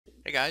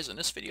Hey guys, in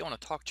this video I want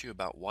to talk to you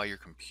about why your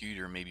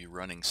computer may be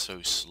running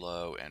so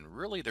slow, and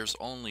really there's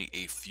only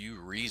a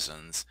few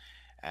reasons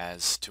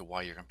as to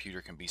why your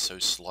computer can be so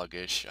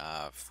sluggish,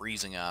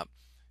 freezing up,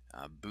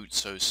 boot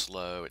so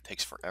slow, it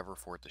takes forever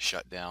for it to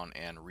shut down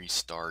and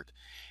restart.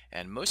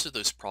 And most of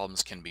those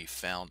problems can be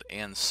found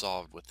and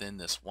solved within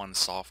this one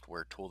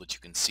software tool that you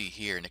can see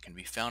here, and it can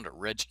be found at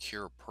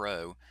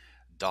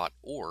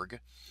regcurepro.org.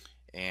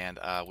 And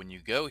when you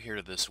go here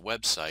to this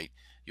website,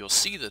 you'll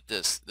see that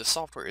this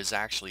software is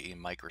actually a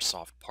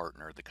Microsoft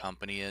partner. The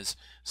company is,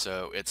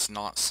 so it's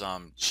not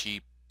some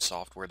cheap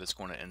software that's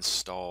going to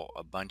install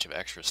a bunch of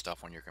extra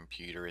stuff on your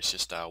computer. It's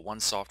just one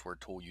software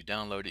tool. You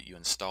download it, you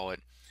install it,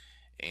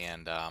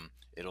 and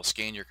it'll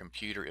scan your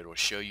computer. It'll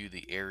show you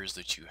the errors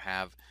that you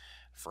have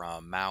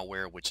from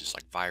malware, which is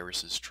like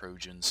viruses,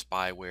 Trojans,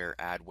 spyware,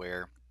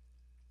 adware.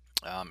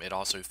 It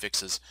also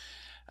fixes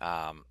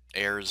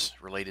errors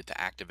related to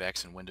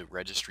ActiveX and Windows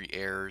registry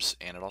errors,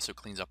 and it also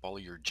cleans up all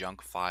of your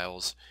junk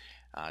files,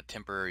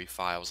 temporary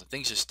files, and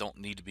things just don't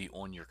need to be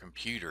on your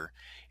computer.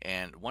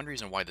 And one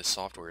reason why this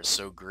software is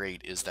so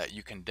great is that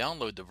you can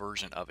download the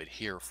version of it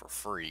here for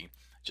free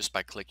just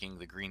by clicking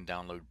the green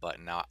download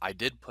button. Now, I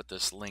did put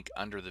this link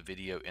under the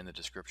video in the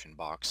description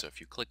box, so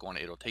if you click on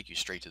it, it'll take you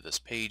straight to this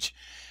page.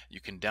 You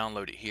can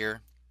download it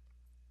here.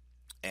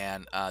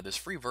 And this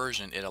free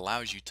version, it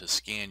allows you to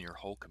scan your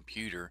whole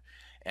computer,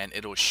 and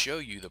it'll show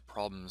you the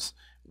problems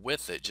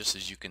with it. Just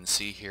as you can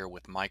see here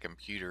with my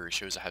computer, it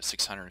shows I have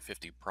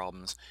 650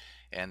 problems,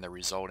 and they're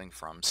resulting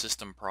from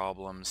system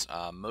problems.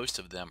 Most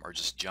of them are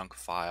just junk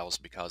files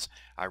because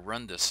I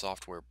run this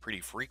software pretty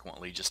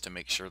frequently just to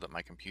make sure that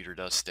my computer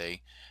does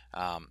stay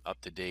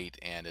up to date,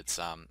 and it's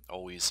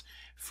always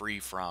free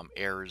from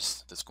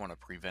errors that's going to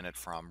prevent it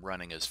from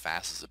running as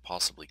fast as it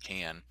possibly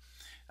can.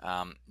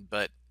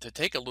 But to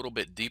take a little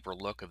bit deeper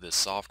look of this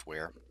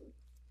software,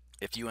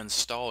 if you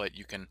install it,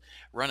 you can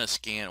run a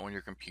scan on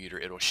your computer.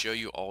 It'll show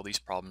you all these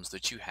problems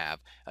that you have,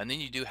 and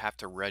then you do have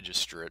to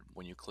register it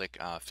when you click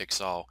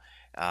Fix All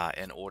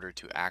in order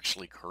to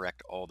actually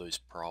correct all those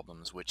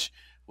problems, which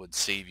would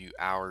save you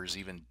hours,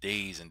 even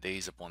days and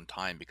days upon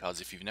time.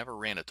 Because if you've never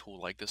ran a tool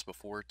like this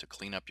before to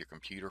clean up your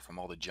computer from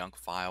all the junk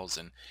files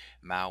and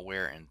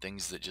malware and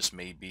things that just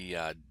may be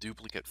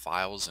duplicate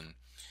files and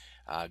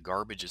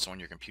garbage is on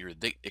your computer,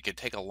 it could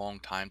take a long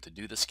time to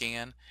do the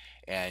scan,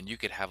 and you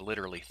could have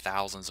literally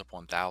thousands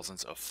upon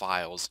thousands of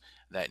files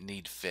that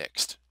need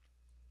fixed.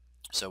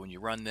 So when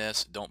you run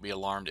this, don't be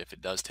alarmed if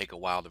it does take a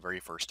while the very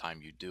first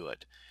time you do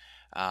it.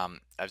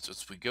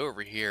 As we go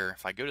over here,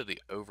 if I go to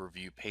the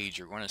overview page,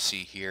 you're going to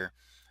see here,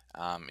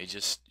 it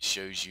just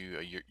shows you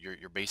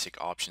your basic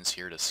options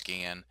here to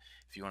scan.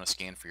 If you want to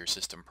scan for your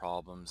system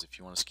problems, if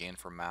you want to scan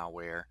for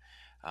malware,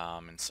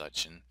 and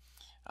such. And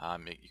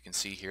you can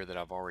see here that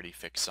I've already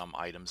fixed some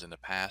items in the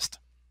past.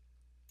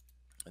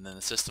 And then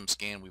the system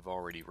scan, we've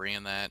already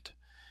ran that.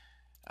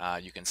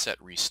 You can set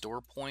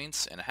restore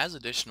points, and it has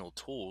additional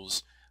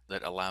tools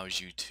that allows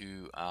you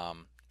to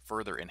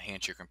further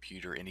enhance your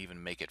computer and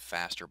even make it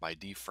faster by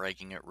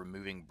defragging it,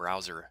 removing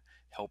browser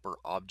helper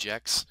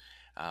objects,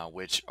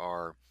 which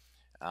are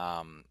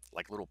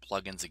like little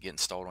plugins that get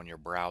installed on your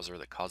browser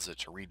that cause it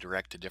to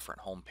redirect to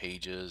different home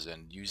pages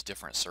and use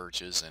different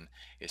searches, and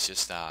it's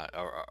just a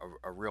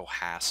real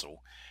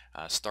hassle.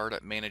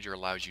 Startup Manager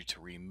allows you to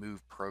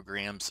remove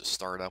programs that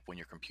start up when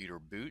your computer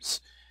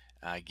boots,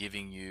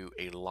 giving you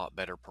a lot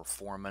better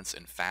performance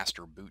and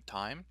faster boot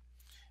time.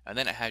 And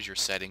then it has your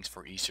settings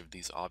for each of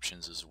these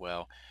options as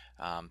well.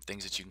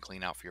 Things that you can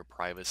clean out for your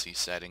privacy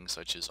settings,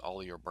 such as all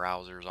of your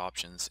browsers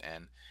options.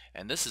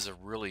 And this is a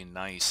really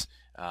nice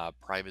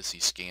privacy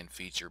scan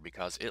feature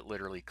because it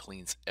literally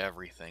cleans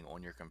everything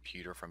on your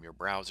computer, from your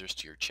browsers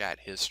to your chat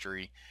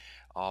history,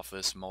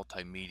 Office,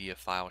 multimedia,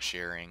 file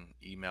sharing,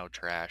 email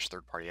trash,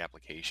 third-party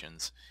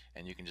applications.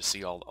 And you can just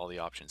see all the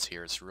options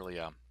here. It's really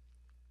a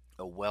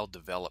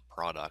well-developed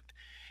product,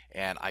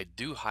 and I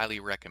do highly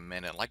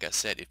recommend it. Like I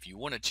said, if you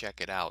want to check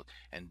it out,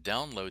 and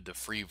download the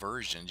free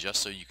version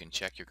just so you can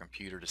check your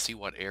computer to see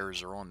what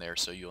errors are on there,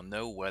 so you'll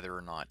know whether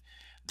or not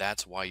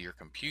that's why your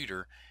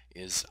computer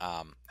is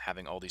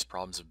having all these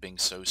problems of being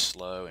so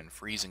slow and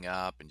freezing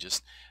up and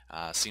just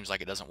seems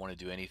like it doesn't want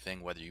to do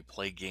anything, whether you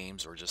play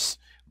games or just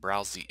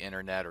browse the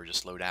internet or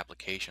just load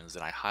applications.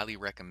 Then I highly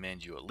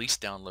recommend you at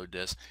least download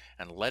this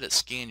and let it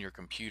scan your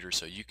computer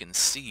so you can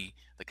see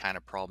the kind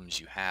of problems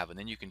you have, and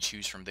then you can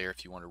choose from there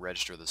if you want to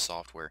register the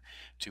software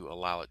to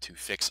allow it to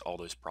fix all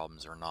those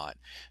problems or not.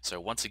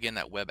 So once again,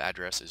 that web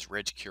address is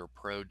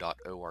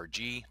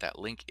regcurepro.org. That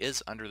link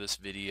is under this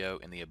video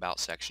in the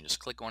about section. Just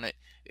click on it.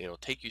 It'll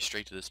take you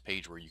straight to this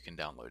page where you can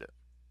download it.